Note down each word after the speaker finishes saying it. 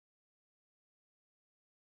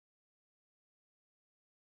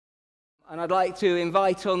And I'd like to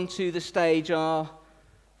invite onto the stage our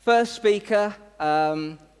first speaker,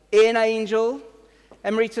 Angell,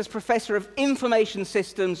 Emeritus Professor of Information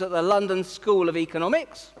Systems at the London School of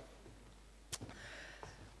Economics,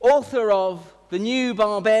 author of the New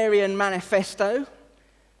Barbarian Manifesto,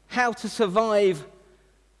 How to Survive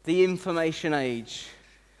the Information Age.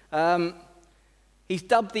 He's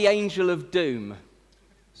dubbed the Angel of Doom.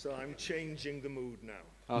 So I'm changing the mood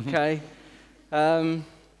now. Okay.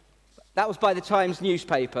 That was by the Times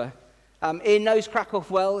newspaper. Ian knows Krakow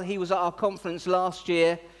well. He was at our conference last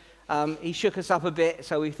year. He shook us up a bit,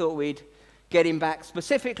 so we thought we'd get him back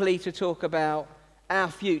specifically to talk about our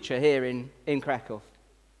future here in Krakow.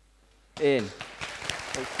 Ian.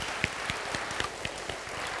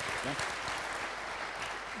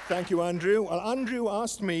 Thank you, Andrew. Well, Andrew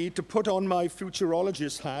asked me to put on my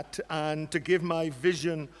futurologist hat and to give my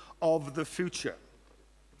vision of the future.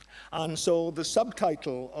 And so the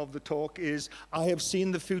subtitle of the talk is, I have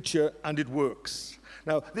seen the future and it works.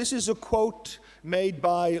 Now, this is a quote made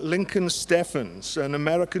by Lincoln Steffens, an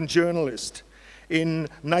American journalist, in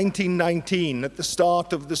 1919 at the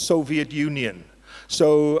start of the Soviet Union.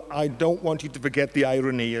 So I don't want you to forget the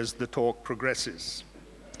irony as the talk progresses.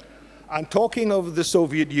 And talking of the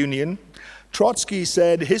Soviet Union, Trotsky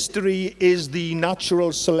said, history is the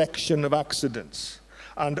natural selection of accidents.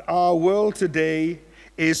 And our world today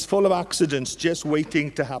is full of accidents just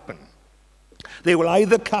waiting to happen. They will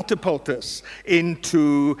either catapult us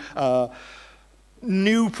into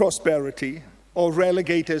new prosperity or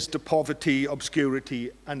relegate us to poverty,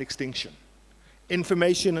 obscurity, and extinction.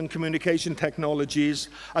 Information and communication technologies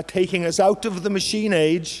are taking us out of the machine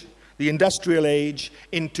age, the industrial age,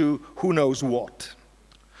 into who knows what.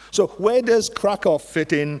 So where does Krakow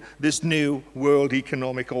fit in this new world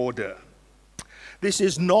economic order? This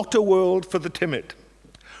is not a world for the timid.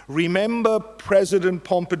 Remember President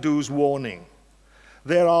Pompidou's warning.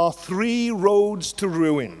 There are 3 roads to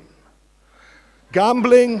ruin: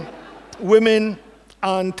 gambling, women,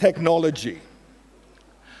 and technology.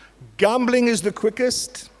 Gambling is the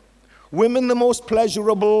quickest, women the most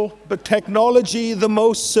pleasurable, but technology the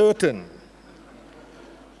most certain.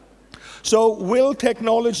 So will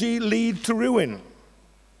technology lead to ruin?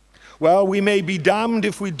 Well, we may be damned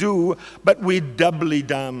if we do, but we're doubly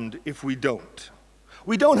damned if we don't.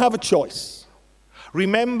 We don't have a choice.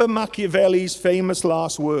 Remember Machiavelli's famous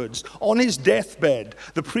last words. On his deathbed,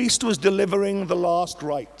 the priest was delivering the last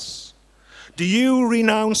rites. Do you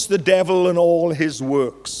renounce the devil and all his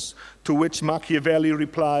works? To which Machiavelli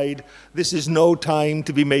replied, this is no time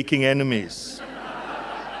to be making enemies.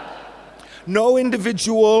 No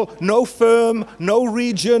individual, no firm, no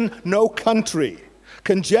region, no country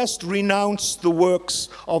can just renounce the works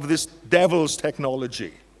of this devil's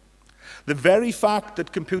technology. The very fact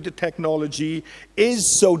that computer technology is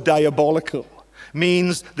so diabolical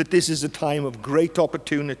means that this is a time of great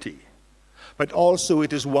opportunity, but also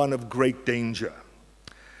it is one of great danger.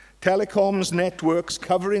 Telecoms networks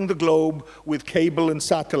covering the globe with cable and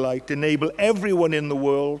satellite enable everyone in the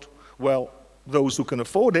world, well, those who can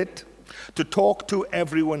afford it, to talk to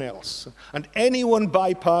everyone else. And anyone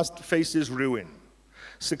bypassed faces ruin.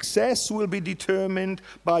 Success will be determined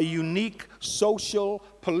by unique social,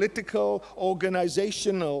 political,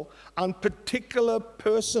 organizational, and particular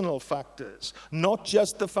personal factors, not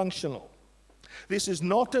just the functional. This is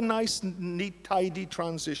not a nice, neat, tidy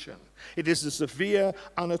transition. It is a severe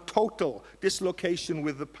and a total dislocation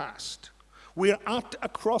with the past. We're at a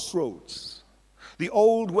crossroads. The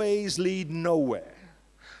old ways lead nowhere.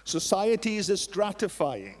 Societies are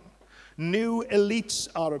stratifying. New elites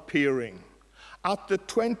are appearing. At the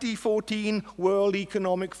 2014 World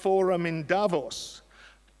Economic Forum in Davos,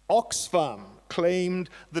 Oxfam claimed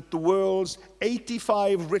that the world's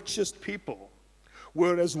 85 richest people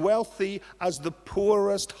were as wealthy as the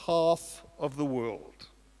poorest half of the world.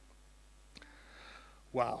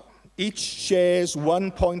 Wow. Each shares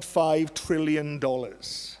 $1.5 trillion.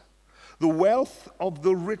 The wealth of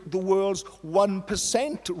the world's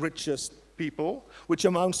 1% richest people, which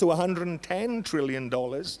amounts to $110 trillion,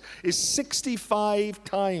 is 65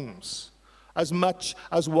 times as much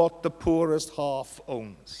as what the poorest half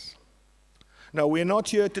owns. Now, we're not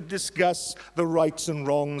here to discuss the rights and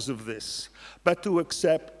wrongs of this, but to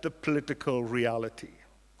accept the political reality.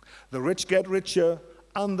 The rich get richer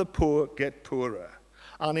and the poor get poorer.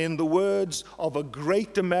 And in the words of a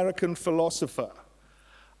great American philosopher,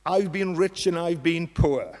 I've been rich and I've been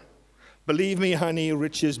poor. Believe me, honey,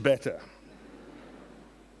 rich is better.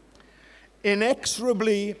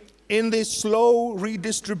 Inexorably, in this slow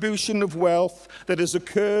redistribution of wealth that has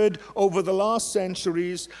occurred over the last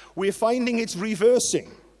centuries, we're finding it's reversing,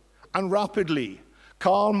 and rapidly.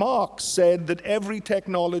 Karl Marx said that every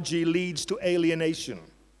technology leads to alienation,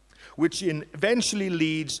 which eventually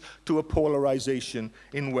leads to a polarization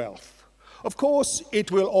in wealth. Of course, it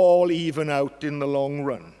will all even out in the long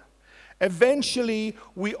run. Eventually,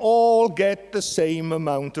 we all get the same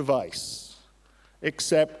amount of ice,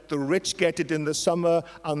 except the rich get it in the summer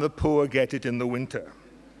and the poor get it in the winter.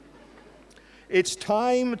 It's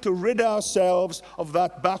time to rid ourselves of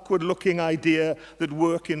that backward-looking idea that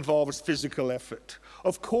work involves physical effort.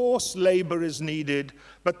 Of course, labor is needed,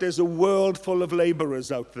 but there's a world full of laborers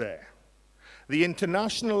out there. The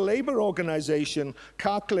International Labour Organization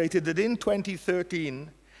calculated that in 2013,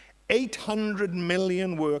 800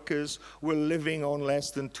 million workers were living on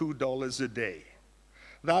less than $2 a day.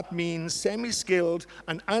 That means semi-skilled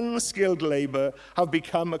and unskilled labor have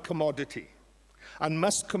become a commodity and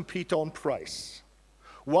must compete on price.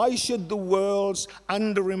 Why should the world's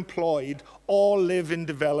underemployed all live in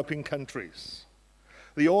developing countries?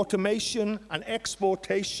 The automation and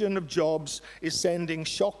exportation of jobs is sending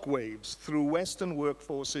shockwaves through Western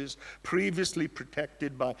workforces previously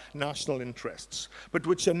protected by national interests, but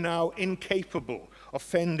which are now incapable of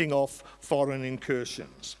fending off foreign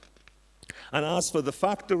incursions. And as for the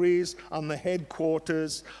factories and the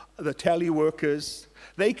headquarters, the teleworkers,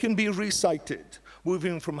 they can be resited,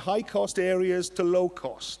 moving from high-cost areas to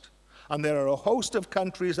low-cost. And there are a host of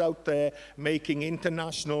countries out there making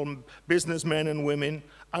international businessmen and women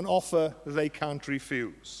an offer they can't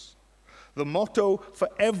refuse. The motto for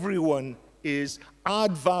everyone is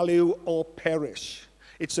add value or perish.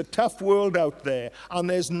 It's a tough world out there, and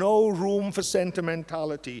there's no room for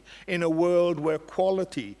sentimentality in a world where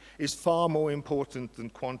quality is far more important than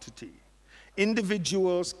quantity.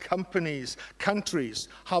 Individuals, companies, countries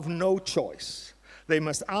have no choice. They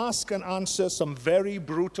must ask and answer some very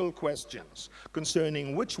brutal questions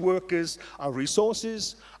concerning which workers are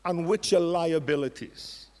resources and which are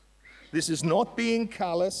liabilities. This is not being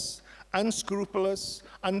callous, unscrupulous,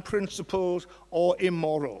 unprincipled, or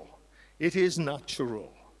immoral. It is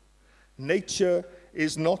natural. Nature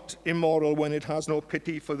is not immoral when it has no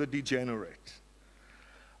pity for the degenerate.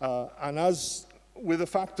 And as with a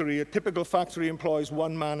factory, a typical factory employs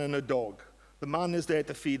one man and a dog. The man is there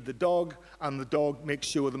to feed the dog, and the dog makes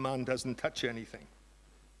sure the man doesn't touch anything.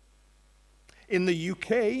 In the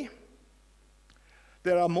UK,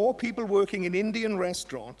 there are more people working in Indian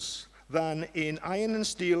restaurants than in iron and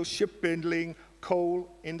steel, shipbuilding,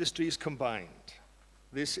 coal industries combined.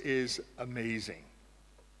 This is amazing.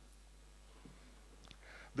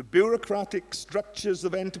 The bureaucratic structures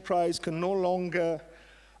of enterprise can no longer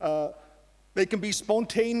they can be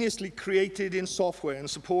spontaneously created in software and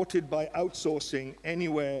supported by outsourcing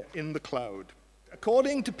anywhere in the cloud.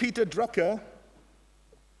 According to Peter Drucker,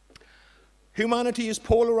 humanity is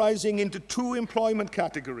polarizing into two employment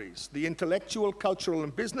categories: the intellectual, cultural,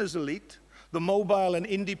 and business elite, the mobile and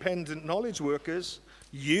independent knowledge workers,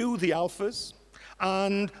 you, the alphas,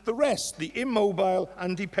 and the rest, the immobile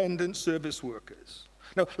and dependent service workers.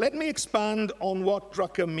 Now, let me expand on what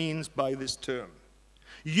Drucker means by this term.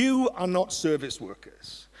 You are not service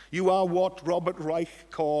workers. You are what Robert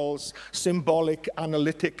Reich calls symbolic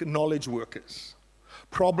analytic knowledge workers.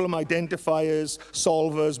 Problem identifiers,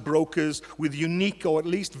 solvers, brokers with unique or at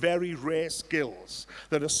least very rare skills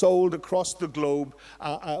that are sold across the globe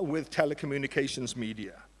with telecommunications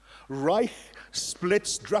media. Reich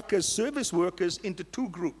splits Drucker's service workers into two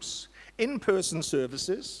groups: in-person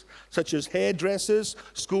services, such as hairdressers,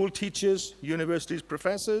 school teachers, universities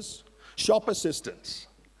professors, shop assistants,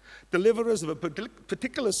 deliverers of a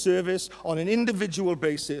particular service on an individual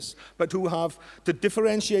basis, but who have to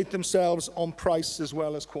differentiate themselves on price as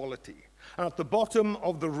well as quality. And at the bottom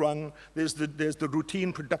of the rung, there's the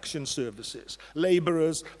routine production services: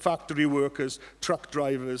 laborers, factory workers, truck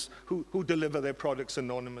drivers who deliver their products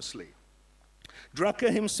anonymously. Drucker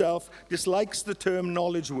himself dislikes the term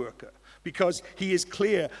knowledge worker because he is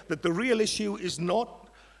clear that the real issue is not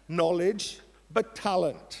knowledge, but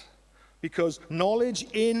talent. Because knowledge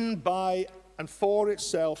in, by, and for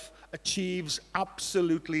itself achieves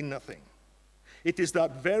absolutely nothing. It is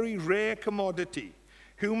that very rare commodity,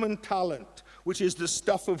 human talent, which is the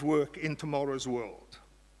stuff of work in tomorrow's world.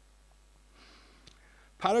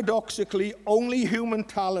 Paradoxically, only human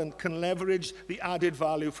talent can leverage the added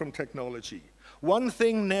value from technology. One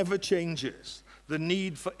thing never changes: the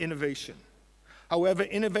need for innovation. However,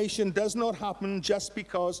 innovation does not happen just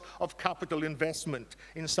because of capital investment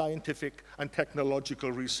in scientific and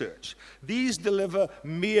technological research. These deliver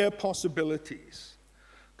mere possibilities.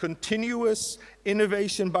 Continuous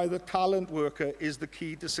innovation by the talent worker is the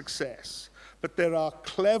key to success. But there are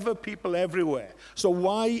clever people everywhere. So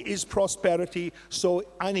why is prosperity so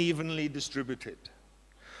unevenly distributed?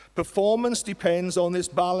 Performance depends on this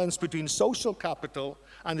balance between social capital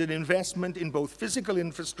and an investment in both physical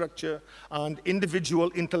infrastructure and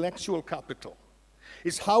individual intellectual capital.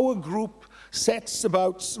 It's how a group sets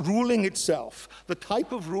about ruling itself, the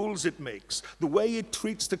type of rules it makes, the way it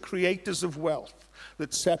treats the creators of wealth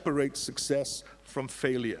that separates success from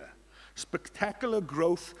failure. Spectacular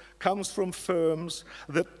growth comes from firms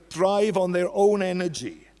that thrive on their own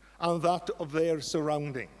energy and that of their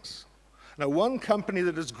surroundings. Now, one company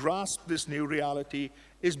that has grasped this new reality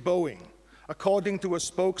is Boeing. According to a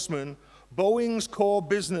spokesman, Boeing's core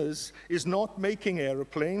business is not making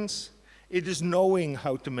airplanes, it is knowing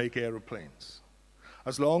how to make airplanes.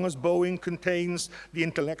 As long as Boeing contains the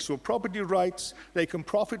intellectual property rights, they can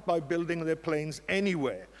profit by building their planes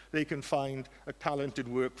anywhere they can find a talented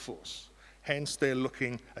workforce. Hence, they're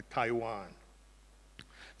looking at Taiwan.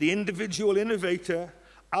 The individual innovator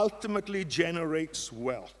ultimately generates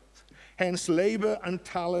wealth. Hence, labor and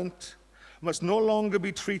talent must no longer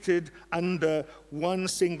be treated under one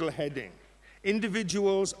single heading.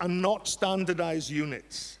 Individuals are not standardized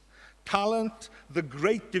units. Talent, the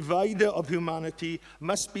great divider of humanity,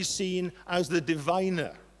 must be seen as the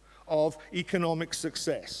diviner of economic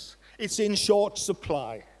success. It's in short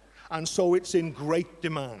supply, and so it's in great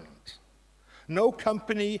demand. No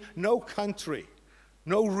company, no country,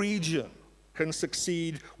 no region can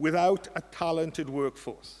succeed without a talented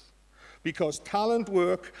workforce. Because talent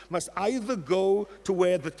work must either go to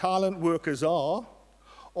where the talent workers are,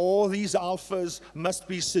 or these alphas must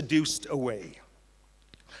be seduced away.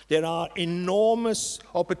 There are enormous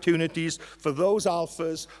opportunities for those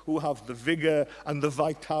alphas who have the vigor and the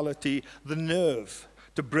vitality, the nerve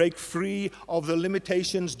to break free of the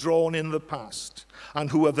limitations drawn in the past, and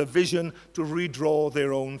who have the vision to redraw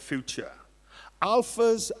their own future.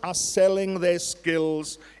 Alphas are selling their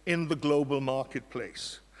skills in the global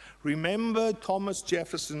marketplace. Remember Thomas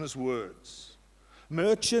Jefferson's words,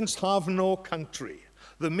 "Merchants have no country.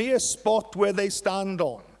 The mere spot where they stand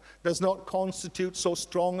on does not constitute so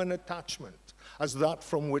strong an attachment as that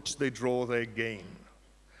from which they draw their gain."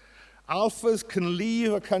 Alphas can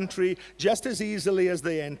leave a country just as easily as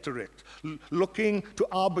they enter it, looking to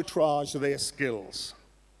arbitrage their skills.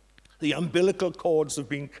 The umbilical cords have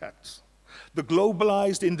been cut. The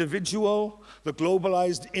globalized individual, the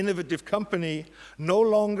globalized innovative company, no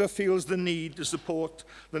longer feels the need to support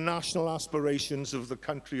the national aspirations of the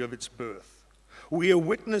country of its birth. We are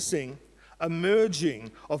witnessing a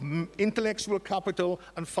merging of intellectual capital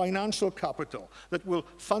and financial capital that will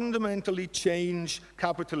fundamentally change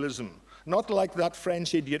capitalism, not like that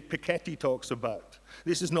French idiot Piketty talks about.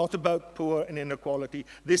 This is not about poor and inequality.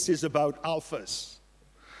 This is about alphas.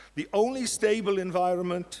 The only stable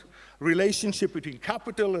environment, relationship between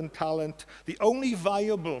capital and talent, the only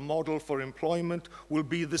viable model for employment will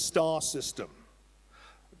be the star system,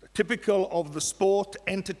 typical of the sport,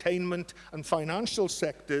 entertainment, and financial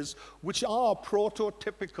sectors, which are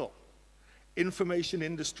prototypical information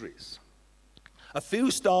industries. A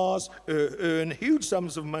few stars earn huge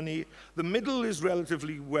sums of money, the middle is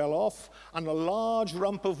relatively well off, and a large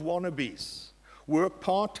rump of wannabes work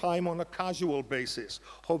part-time on a casual basis,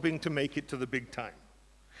 hoping to make it to the big time.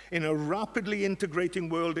 In a rapidly integrating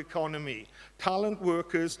world economy, talent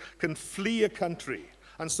workers can flee a country,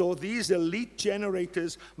 and so these elite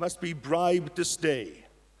generators must be bribed to stay.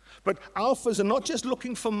 But alphas are not just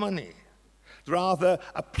looking for money, rather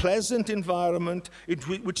a pleasant environment in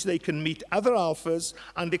which they can meet other alphas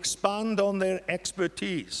and expand on their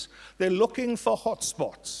expertise. They're looking for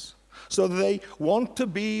hotspots, so they want to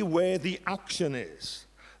be where the action is.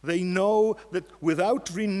 They know that without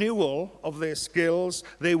renewal of their skills,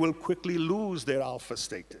 they will quickly lose their alpha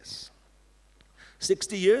status.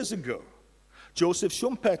 60 years ago, Joseph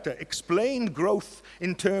Schumpeter explained growth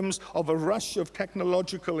in terms of a rush of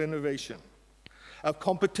technological innovation, of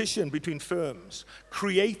competition between firms,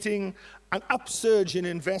 creating an upsurge in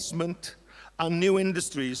investment and new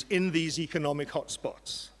industries in these economic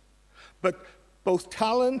hotspots. But both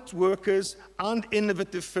talent workers and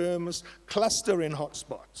innovative firms cluster in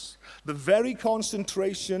hotspots, the very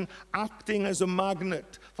concentration acting as a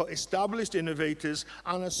magnet for established innovators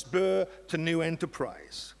and a spur to new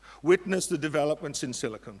enterprise. Witness the developments in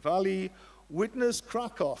Silicon Valley, witness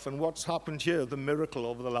Krakow and what's happened here, the miracle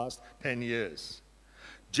over the last 10 years.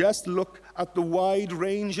 Just look at the wide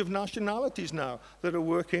range of nationalities now that are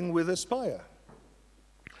working with Aspire.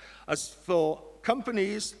 As for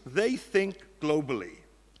companies, they think globally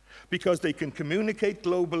because they can communicate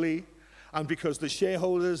globally and because the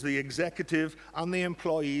shareholders, the executive, and the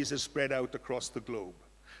employees are spread out across the globe.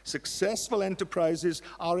 Successful enterprises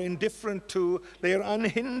are indifferent to, they are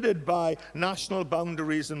unhindered by national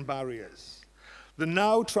boundaries and barriers. The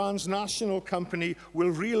now transnational company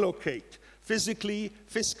will relocate physically,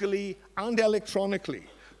 fiscally, and electronically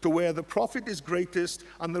to where the profit is greatest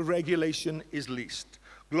and the regulation is least.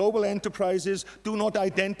 Global enterprises do not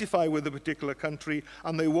identify with a particular country,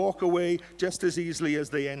 and they walk away just as easily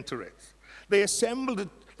as they enter it. They assembled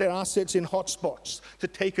their assets in hotspots to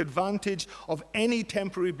take advantage of any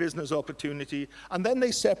temporary business opportunity, and then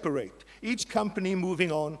they separate, each company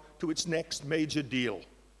moving on to its next major deal.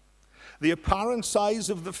 The apparent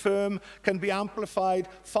size of the firm can be amplified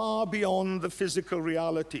far beyond the physical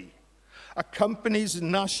reality. A company's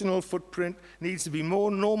national footprint needs to be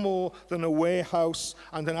no more than a warehouse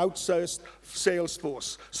and an outsourced sales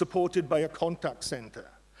force supported by a contact center.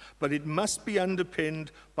 But it must be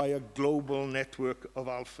underpinned by a global network of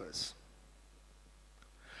alphas.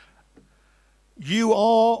 You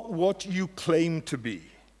are what you claim to be.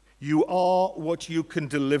 You are what you can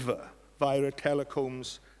deliver via a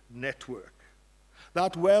telecoms network.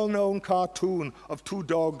 That well-known cartoon of two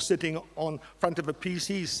dogs sitting on front of a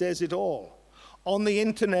PC says it all. On the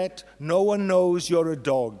internet, no one knows you're a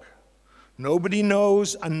dog. Nobody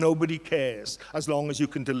knows and nobody cares as long as you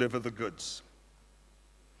can deliver the goods.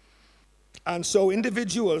 And so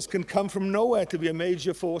individuals can come from nowhere to be a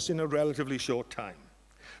major force in a relatively short time.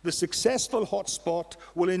 The successful hotspot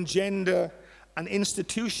will engender an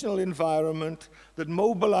institutional environment that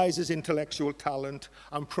mobilizes intellectual talent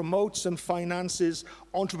and promotes and finances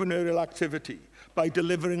entrepreneurial activity by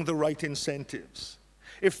delivering the right incentives.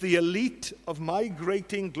 If the elite of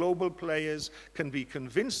migrating global players can be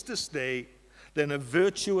convinced to stay, then a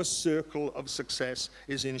virtuous circle of success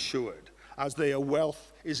is ensured, as their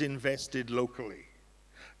wealth is invested locally.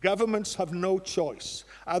 Governments have no choice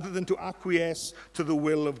other than to acquiesce to the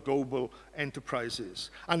will of global enterprises.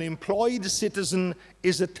 An employed citizen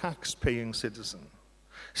is a tax-paying citizen.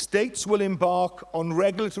 States will embark on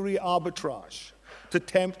regulatory arbitrage to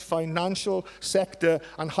tempt financial sector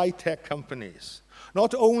and high-tech companies.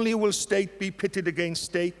 Not only will state be pitted against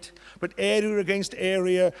state, but area against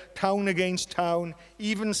area, town against town,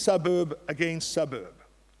 even suburb against suburb.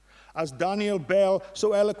 As Daniel Bell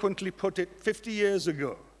so eloquently put it 50 years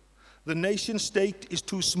ago, the nation state is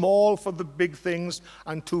too small for the big things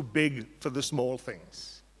and too big for the small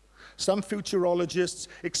things. Some futurologists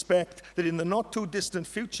expect that in the not too distant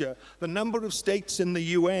future, the number of states in the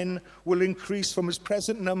UN will increase from its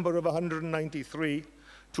present number of 193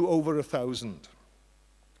 to over 1,000.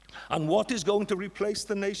 And what is going to replace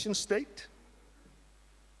the nation state?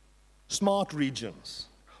 Smart regions,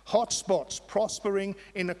 hotspots prospering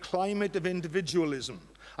in a climate of individualism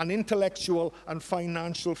and intellectual and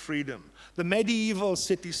financial freedom. The medieval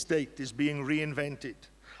city-state is being reinvented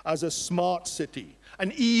as a smart city,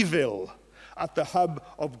 an evil at the hub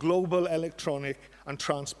of global electronic and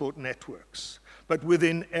transport networks, but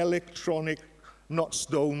within electronic, not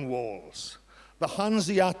stone walls. The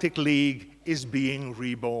Hanseatic League is being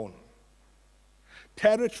reborn.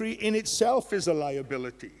 Territory in itself is a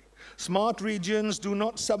liability. Smart regions do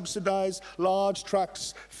not subsidize large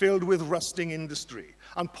tracts filled with rusting industry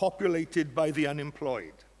and populated by the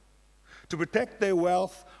unemployed. To protect their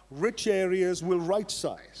wealth, rich areas will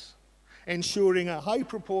right-size, ensuring a high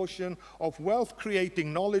proportion of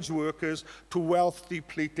wealth-creating knowledge workers to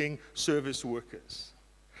wealth-depleting service workers.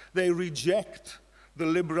 They reject the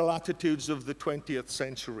liberal attitudes of the 20th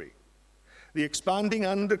century. The expanding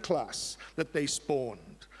underclass that they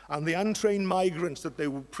spawned and the untrained migrants that they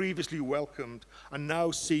were previously welcomed are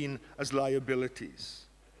now seen as liabilities.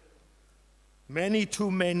 Many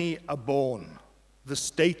too many are born. The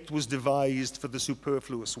state was devised for the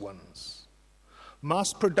superfluous ones.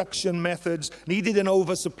 Mass production methods needed an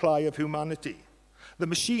oversupply of humanity. The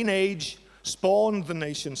machine age spawned the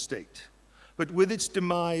nation state. But with its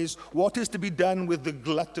demise, what is to be done with the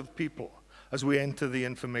glut of people as we enter the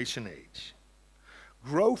information age?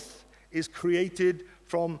 Growth is created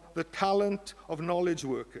from the talent of knowledge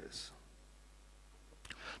workers,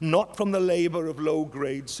 not from the labor of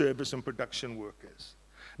low-grade service and production workers.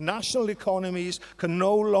 National economies can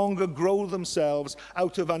no longer grow themselves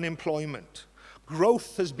out of unemployment.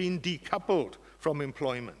 Growth has been decoupled from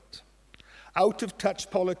employment.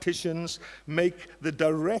 Out-of-touch politicians make the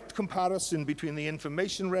direct comparison between the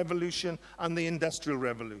information revolution and the industrial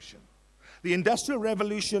revolution. The Industrial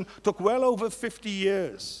Revolution took well over 50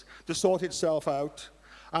 years to sort itself out,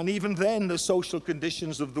 and even then the social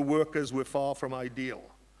conditions of the workers were far from ideal.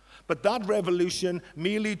 But that revolution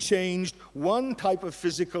merely changed one type of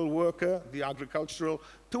physical worker, the agricultural,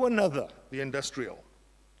 to another, the industrial.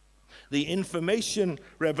 The information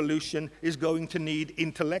revolution is going to need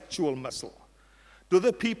intellectual muscle. Do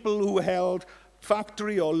the people who held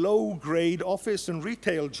factory or low-grade office and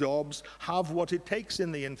retail jobs have what it takes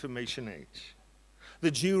in the information age.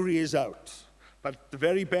 The jury is out, but the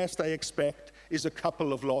very best I expect is a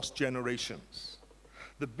couple of lost generations.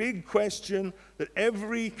 The big question that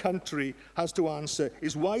every country has to answer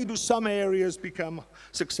is, why do some areas become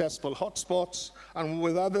successful hotspots and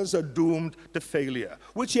with others are doomed to failure?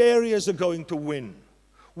 Which areas are going to win?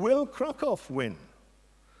 Will Krakow win?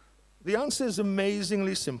 The answer is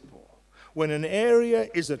amazingly simple. When an area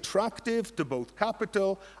is attractive to both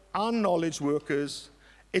capital and knowledge workers,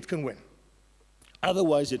 it can win.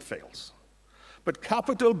 Otherwise, it fails. But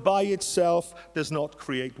capital by itself does not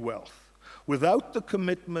create wealth. Without the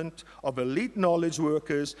commitment of elite knowledge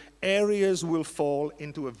workers, areas will fall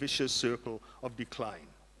into a vicious circle of decline.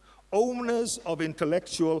 Owners of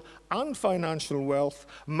intellectual and financial wealth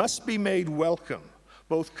must be made welcome.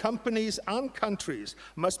 Both companies and countries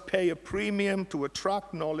must pay a premium to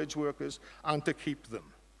attract knowledge workers and to keep them.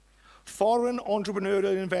 Foreign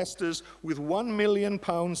entrepreneurial investors with £1 million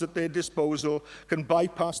at their disposal can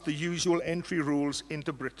bypass the usual entry rules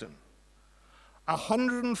into Britain.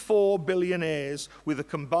 104 billionaires with a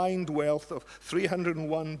combined wealth of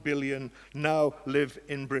 301 billion now live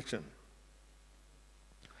in Britain.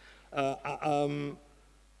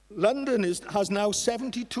 London has now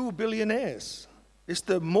 72 billionaires. It's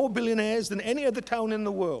more billionaires than any other town in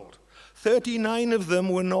the world. 39 of them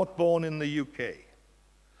were not born in the UK.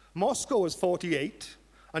 Moscow has 48,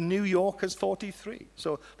 and New York has 43.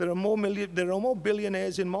 So there are more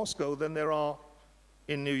billionaires in Moscow than there are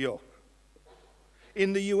in New York.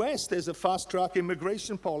 In the US, there's a fast-track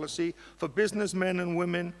immigration policy for businessmen and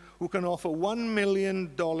women who can offer $1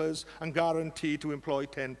 million and guarantee to employ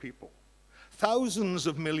 10 people. Thousands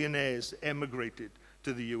of millionaires emigrated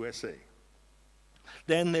to the USA.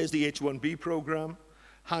 Then there's the H-1B program,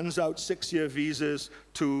 hands out 6-year visas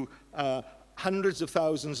to hundreds of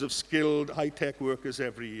thousands of skilled high-tech workers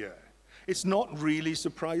every year. It's not really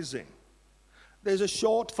surprising. There's a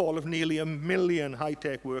shortfall of nearly 1 million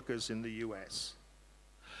high-tech workers in the US.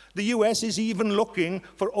 The US is even looking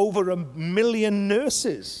for over 1 million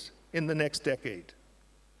nurses in the next decade.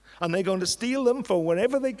 And they're going to steal them for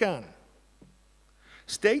wherever they can.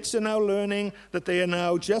 States are now learning that they are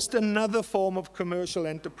now just another form of commercial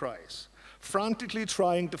enterprise, frantically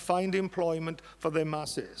trying to find employment for their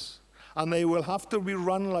masses. And they will have to be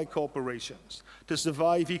run like corporations to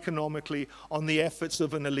survive economically on the efforts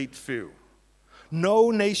of an elite few.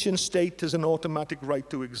 No nation state has an automatic right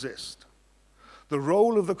to exist. The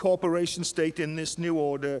role of the corporation state in this new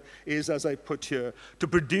order is, as I put here, to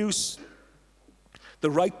produce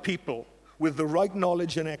the right people with the right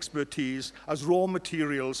knowledge and expertise as raw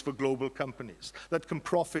materials for global companies that can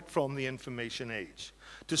profit from the information age,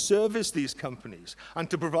 to service these companies and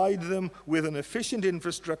to provide them with an efficient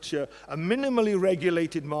infrastructure, a minimally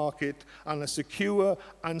regulated market, and a secure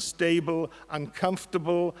and stable and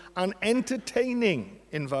comfortable and entertaining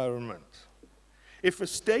environment. If a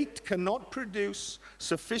state cannot produce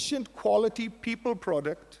sufficient quality people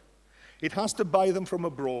product, it has to buy them from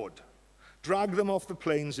abroad, drag them off the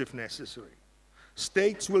planes if necessary.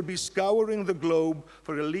 States will be scouring the globe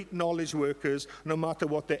for elite knowledge workers, no matter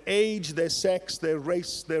what their age, their sex, their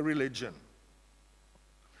race, their religion.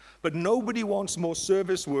 But nobody wants more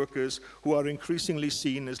service workers who are increasingly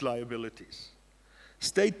seen as liabilities.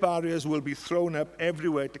 State barriers will be thrown up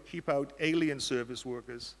everywhere to keep out alien service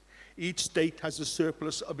workers. Each state has a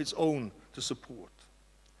surplus of its own to support.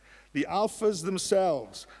 The alphas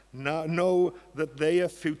themselves now know that their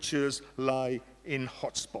futures lie in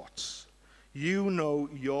hotspots. You know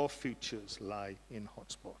your futures lie in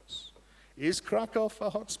hotspots. Is Krakow a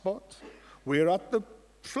hotspot? We're at the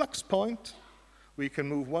flux point. We can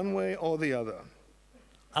move one way or the other.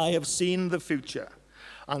 I have seen the future,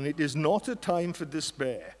 and it is not a time for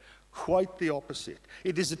despair. Quite the opposite.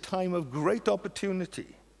 It is a time of great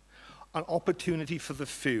opportunity. An opportunity for the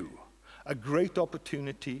few, a great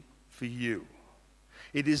opportunity for you.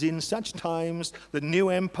 It is in such times that new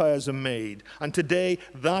empires are made, and today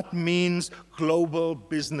that means global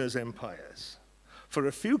business empires. For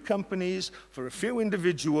a few companies, for a few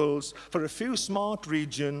individuals, for a few smart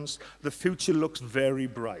regions, the future looks very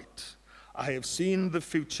bright. I have seen the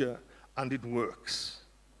future, and it works.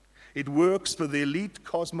 It works for the elite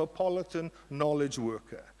cosmopolitan knowledge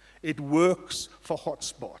worker. It works for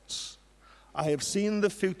hotspots. I have seen the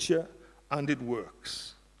future, and it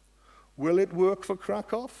works. Will it work for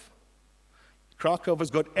Krakow? Krakow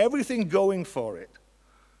has got everything going for it,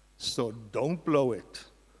 so don't blow it.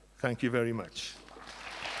 Thank you very much.